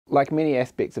Like many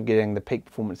aspects of getting the peak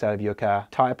performance out of your car,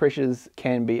 tyre pressures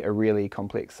can be a really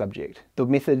complex subject. The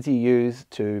methods you use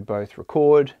to both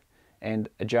record and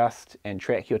adjust and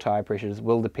track your tyre pressures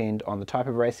will depend on the type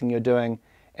of racing you're doing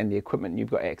and the equipment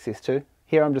you've got access to.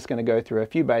 Here I'm just going to go through a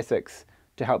few basics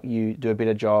to help you do a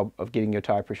better job of getting your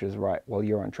tyre pressures right while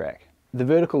you're on track. The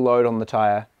vertical load on the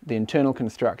tyre, the internal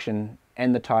construction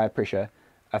and the tyre pressure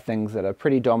are things that are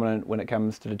pretty dominant when it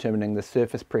comes to determining the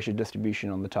surface pressure distribution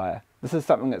on the tyre. This is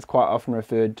something that's quite often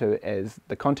referred to as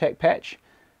the contact patch,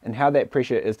 and how that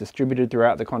pressure is distributed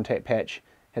throughout the contact patch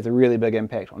has a really big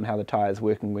impact on how the tyre is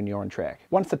working when you're on track.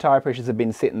 Once the tyre pressures have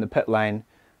been set in the pit lane,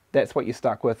 that's what you're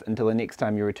stuck with until the next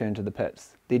time you return to the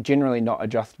pits. They're generally not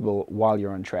adjustable while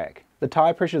you're on track. The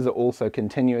tyre pressures are also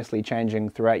continuously changing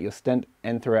throughout your stint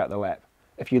and throughout the lap.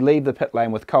 If you leave the pit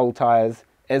lane with cold tyres,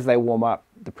 as they warm up,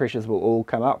 the pressures will all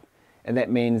come up, and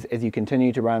that means as you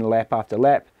continue to run lap after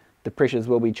lap, the pressures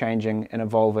will be changing and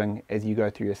evolving as you go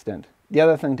through your stint. The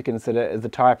other thing to consider is the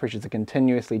tyre pressures are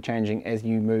continuously changing as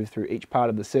you move through each part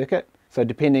of the circuit. So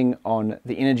depending on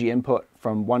the energy input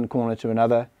from one corner to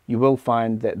another, you will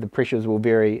find that the pressures will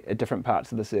vary at different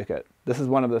parts of the circuit. This is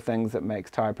one of the things that makes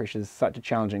tyre pressures such a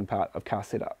challenging part of car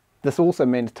setup. This also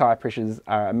means tyre pressures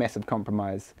are a massive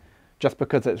compromise. Just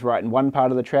because it's right in one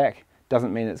part of the track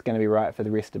doesn't mean it's going to be right for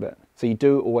the rest of it. So you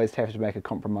do always have to make a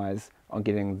compromise on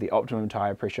getting the optimum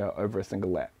tyre pressure over a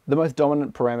single lap. The most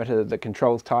dominant parameter that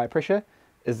controls tyre pressure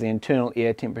is the internal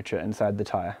air temperature inside the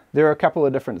tyre. There are a couple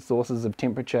of different sources of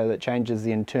temperature that changes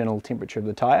the internal temperature of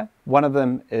the tyre. One of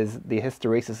them is the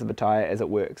hysteresis of the tyre as it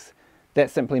works.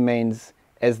 That simply means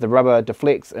as the rubber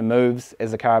deflects and moves,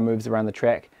 as the car moves around the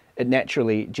track, it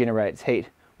naturally generates heat,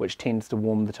 which tends to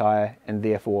warm the tyre and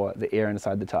therefore the air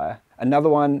inside the tyre. Another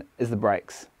one is the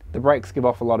brakes. The brakes give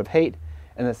off a lot of heat,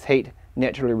 and this heat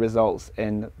naturally results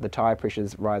in the tyre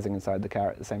pressures rising inside the car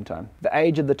at the same time. The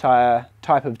age of the tyre,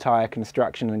 type of tyre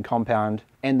construction and compound,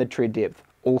 and the tread depth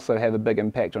also have a big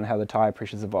impact on how the tyre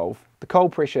pressures evolve. The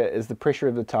cold pressure is the pressure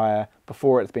of the tyre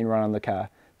before it's been run on the car.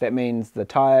 That means the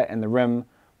tyre and the rim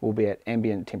will be at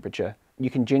ambient temperature.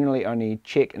 You can generally only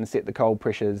check and set the cold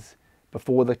pressures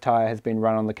before the tyre has been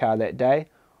run on the car that day,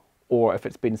 or if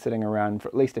it's been sitting around for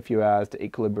at least a few hours to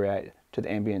equilibrate to the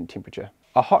ambient temperature.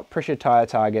 A hot pressure tyre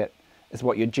target is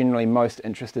what you're generally most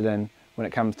interested in when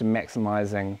it comes to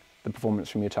maximising the performance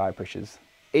from your tyre pressures.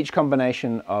 Each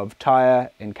combination of tyre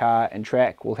and car and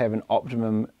track will have an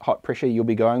optimum hot pressure you'll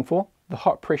be going for. The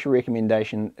hot pressure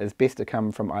recommendation is best to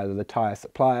come from either the tyre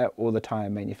supplier or the tyre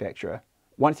manufacturer.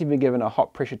 Once you've been given a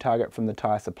hot pressure target from the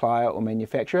tyre supplier or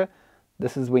manufacturer,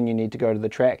 this is when you need to go to the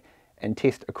track and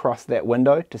test across that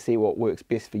window to see what works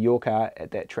best for your car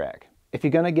at that track. If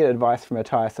you're going to get advice from a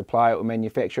tyre supplier or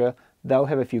manufacturer, they'll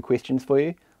have a few questions for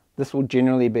you. This will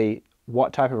generally be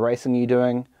what type of racing you're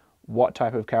doing, what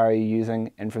type of car are you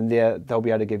using, and from there they'll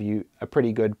be able to give you a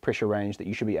pretty good pressure range that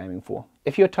you should be aiming for.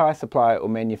 If your tyre supplier or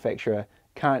manufacturer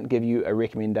can't give you a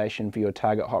recommendation for your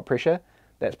target hot pressure,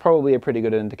 that's probably a pretty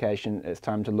good indication it's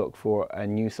time to look for a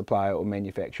new supplier or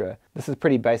manufacturer. This is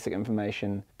pretty basic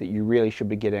information that you really should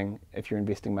be getting if you're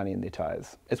investing money in their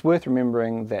tyres. It's worth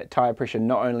remembering that tyre pressure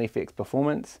not only affects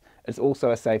performance, it's also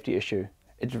a safety issue.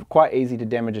 It's quite easy to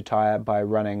damage a tyre by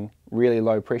running really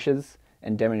low pressures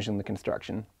and damaging the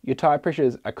construction. Your tyre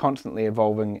pressures are constantly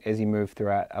evolving as you move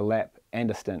throughout a lap and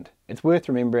a stint. It's worth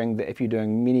remembering that if you're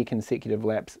doing many consecutive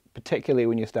laps, particularly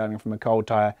when you're starting from a cold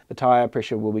tyre, the tyre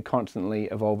pressure will be constantly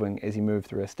evolving as you move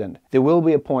through a stint. There will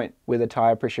be a point where the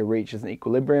tyre pressure reaches an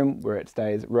equilibrium where it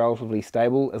stays relatively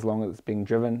stable as long as it's being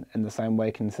driven in the same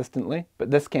way consistently, but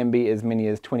this can be as many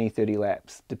as 20-30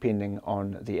 laps depending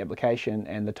on the application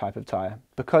and the type of tyre.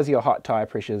 Because your hot tyre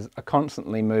pressures are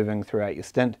constantly moving throughout your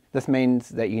stint, this means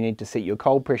that you need to set your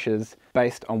cold pressures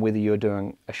based on whether you're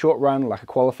doing a short run like a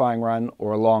qualifying run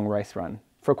or a long race run.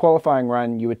 For a qualifying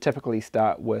run, you would typically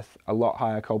start with a lot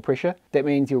higher cold pressure. That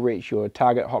means you'll reach your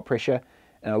target hot pressure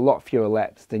in a lot fewer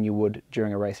laps than you would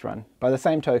during a race run. By the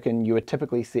same token, you would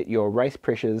typically set your race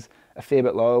pressures a fair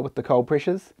bit lower with the cold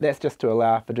pressures. That's just to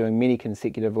allow for doing many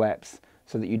consecutive laps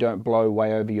so that you don't blow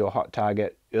way over your hot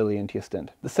target early into your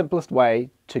stint. The simplest way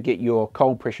to get your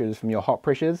cold pressures from your hot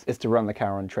pressures is to run the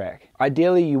car on track.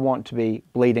 Ideally, you want to be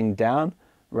bleeding down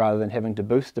rather than having to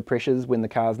boost the pressures when the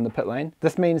car's in the pit lane.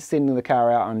 This means sending the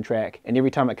car out on track, and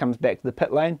every time it comes back to the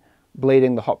pit lane,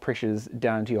 bleeding the hot pressures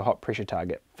down to your hot pressure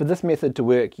target. For this method to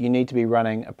work, you need to be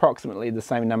running approximately the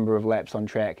same number of laps on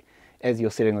track as you're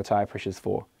setting the tyre pressures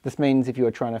for. This means if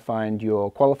you're trying to find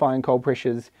your qualifying cold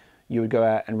pressures, you would go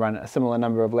out and run a similar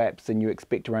number of laps than you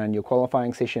expect to run in your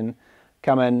qualifying session,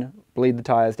 come in, bleed the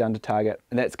tyres down to target,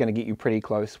 and that's going to get you pretty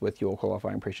close with your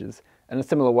qualifying pressures. In a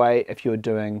similar way, if you're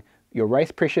doing your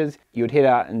race pressures, you would head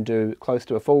out and do close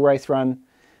to a full race run,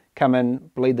 come in,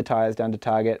 bleed the tyres down to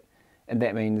target, and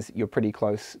that means you're pretty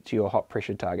close to your hot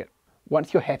pressure target.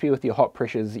 Once you're happy with your hot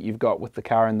pressures that you've got with the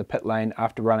car in the pit lane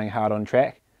after running hard on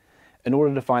track, in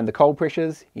order to find the cold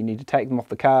pressures, you need to take them off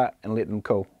the car and let them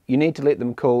cool. You need to let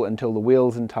them cool until the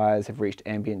wheels and tyres have reached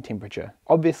ambient temperature.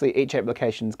 Obviously each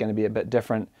application is going to be a bit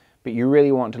different, but you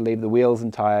really want to leave the wheels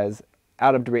and tyres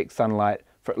out of direct sunlight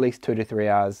for at least 2 to 3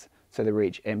 hours so they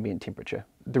reach ambient temperature.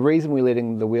 The reason we're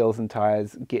letting the wheels and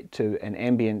tyres get to an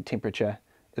ambient temperature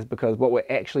is because what we're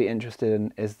actually interested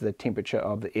in is the temperature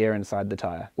of the air inside the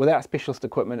tyre. Without specialist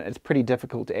equipment, it's pretty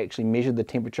difficult to actually measure the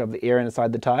temperature of the air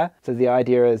inside the tyre. So the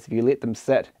idea is if you let them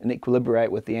sit and equilibrate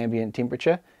with the ambient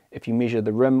temperature, if you measure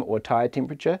the rim or tyre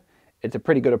temperature, it's a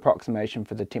pretty good approximation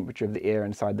for the temperature of the air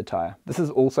inside the tyre. This is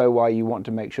also why you want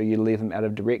to make sure you leave them out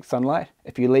of direct sunlight.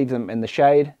 If you leave them in the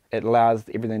shade, it allows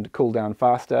everything to cool down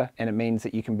faster, and it means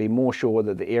that you can be more sure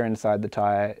that the air inside the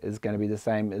tyre is going to be the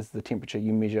same as the temperature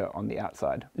you measure on the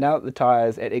outside. Now that the tyre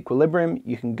is at equilibrium,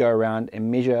 you can go around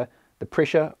and measure the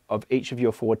pressure of each of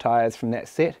your 4 tyres from that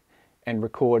set and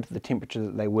record the temperature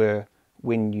that they were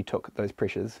when you took those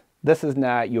pressures. This is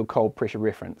now your cold pressure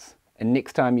reference. And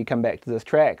next time you come back to this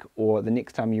track, or the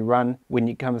next time you run, when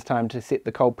it comes time to set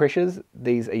the cold pressures,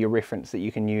 these are your reference that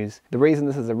you can use. The reason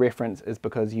this is a reference is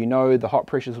because you know the hot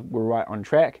pressures were right on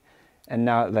track, and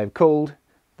now that they've cooled,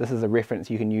 this is a reference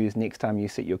you can use next time you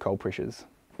set your cold pressures.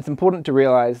 It's important to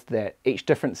realize that each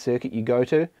different circuit you go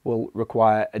to will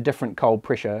require a different cold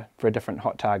pressure for a different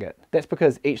hot target. That's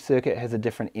because each circuit has a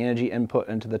different energy input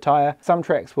into the tyre. Some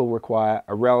tracks will require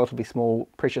a relatively small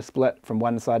pressure split from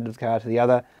one side of the car to the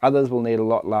other. Others will need a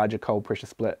lot larger cold pressure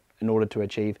split in order to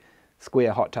achieve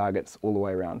square hot targets all the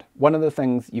way around. One of the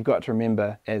things you've got to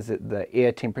remember is that the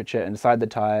air temperature inside the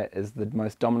tyre is the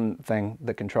most dominant thing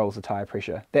that controls the tyre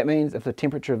pressure. That means if the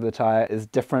temperature of the tyre is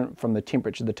different from the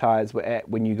temperature the tyres were at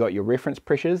when you got your reference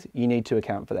pressures, you need to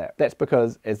account for that. That's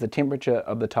because as the temperature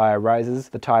of the tyre rises,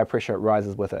 the tyre pressure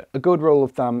rises with it. A good rule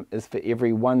of thumb is for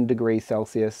every 1 degree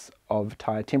Celsius of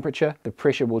tyre temperature, the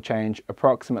pressure will change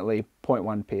approximately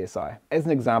 0.1 psi. As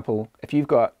an example, if you've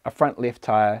got a front left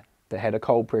tyre that had a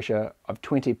cold pressure of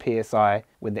 20 psi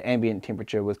when the ambient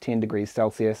temperature was 10 degrees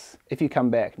Celsius. If you come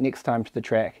back next time to the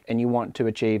track and you want to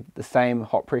achieve the same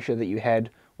hot pressure that you had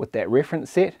with that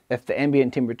reference set, if the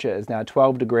ambient temperature is now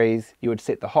 12 degrees, you would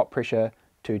set the hot pressure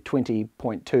to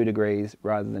 20.2 degrees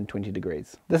rather than 20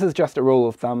 degrees. This is just a rule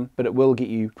of thumb, but it will get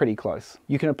you pretty close.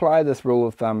 You can apply this rule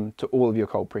of thumb to all of your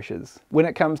cold pressures. When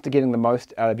it comes to getting the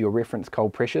most out of your reference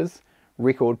cold pressures,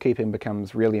 record keeping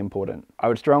becomes really important. I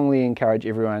would strongly encourage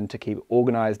everyone to keep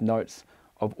organized notes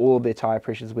of all of their tyre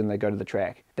pressures when they go to the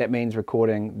track. That means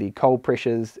recording the cold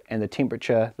pressures and the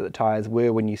temperature that the tyres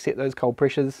were when you set those cold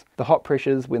pressures, the hot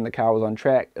pressures when the car was on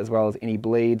track, as well as any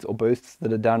bleeds or boosts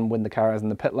that are done when the car is in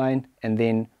the pit lane. And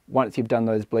then once you've done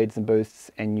those bleeds and boosts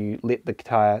and you let the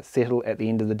tyre settle at the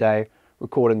end of the day,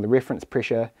 recording the reference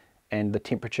pressure and the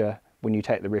temperature when you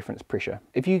take the reference pressure.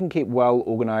 If you can keep well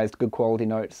organized, good quality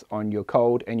notes on your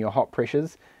cold and your hot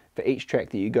pressures for each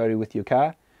track that you go to with your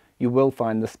car, you will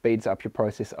find this speeds up your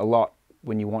process a lot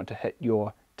when you want to hit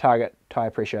your target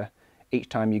tyre pressure each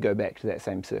time you go back to that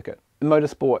same circuit. In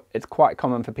motorsport, it's quite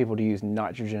common for people to use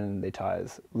nitrogen in their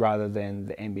tyres rather than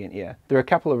the ambient air. There are a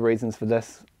couple of reasons for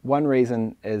this. One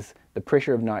reason is the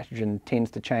pressure of nitrogen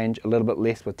tends to change a little bit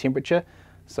less with temperature,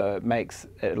 so it makes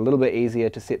it a little bit easier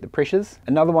to set the pressures.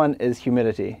 Another one is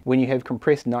humidity. When you have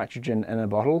compressed nitrogen in a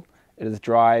bottle, it is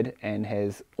dried and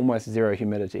has almost zero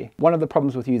humidity. One of the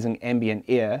problems with using ambient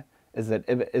air is that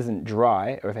if it isn't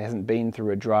dry, or if it hasn't been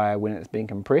through a dryer when it's been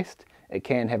compressed, it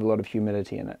can have a lot of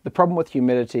humidity in it. The problem with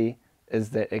humidity is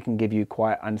that it can give you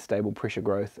quite unstable pressure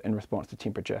growth in response to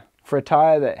temperature. For a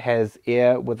tyre that has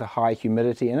air with a high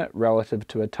humidity in it relative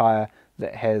to a tyre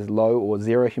that has low or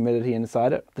zero humidity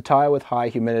inside it, the tyre with high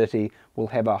humidity will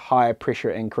have a higher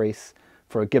pressure increase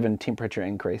for a given temperature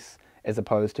increase as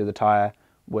opposed to the tyre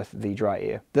with the dry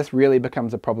air. This really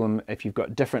becomes a problem if you've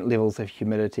got different levels of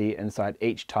humidity inside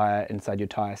each tyre inside your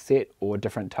tyre set or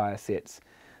different tyre sets.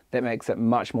 That makes it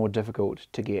much more difficult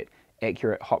to get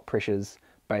accurate hot pressures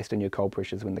based on your cold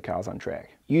pressures when the car's on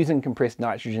track. Using compressed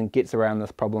nitrogen gets around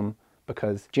this problem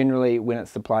because generally when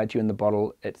it's supplied to you in the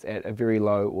bottle, it's at a very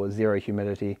low or zero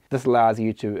humidity. This allows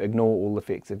you to ignore all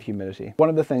effects of humidity. One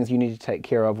of the things you need to take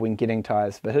care of when getting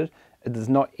tyres fitted is there's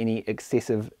not any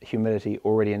excessive humidity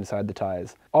already inside the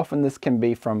tyres. Often this can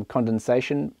be from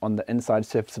condensation on the inside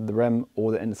surface of the rim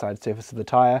or the inside surface of the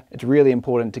tyre. It's really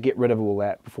important to get rid of all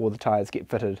that before the tyres get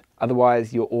fitted.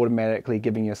 Otherwise you're automatically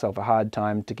giving yourself a hard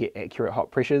time to get accurate hot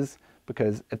pressures,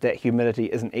 because if that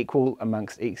humidity isn't equal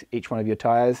amongst each one of your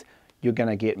tyres, you're going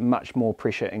to get much more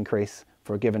pressure increase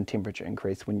for a given temperature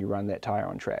increase when you run that tyre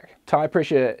on track. Tyre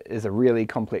pressure is a really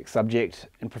complex subject.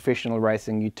 In professional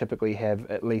racing, you typically have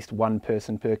at least one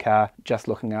person per car just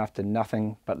looking after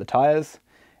nothing but the tyres.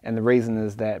 And the reason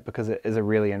is that because it is a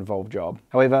really involved job.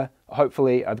 However,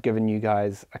 hopefully I've given you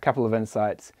guys a couple of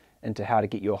insights into how to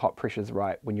get your hot pressures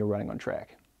right when you're running on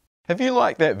track. If you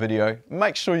liked that video,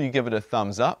 make sure you give it a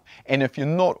thumbs up, and if you're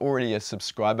not already a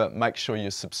subscriber, make sure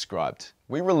you're subscribed.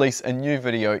 We release a new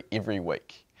video every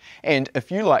week. And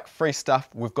if you like free stuff,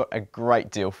 we've got a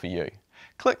great deal for you.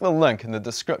 Click the link in the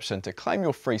description to claim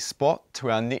your free spot to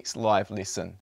our next live lesson.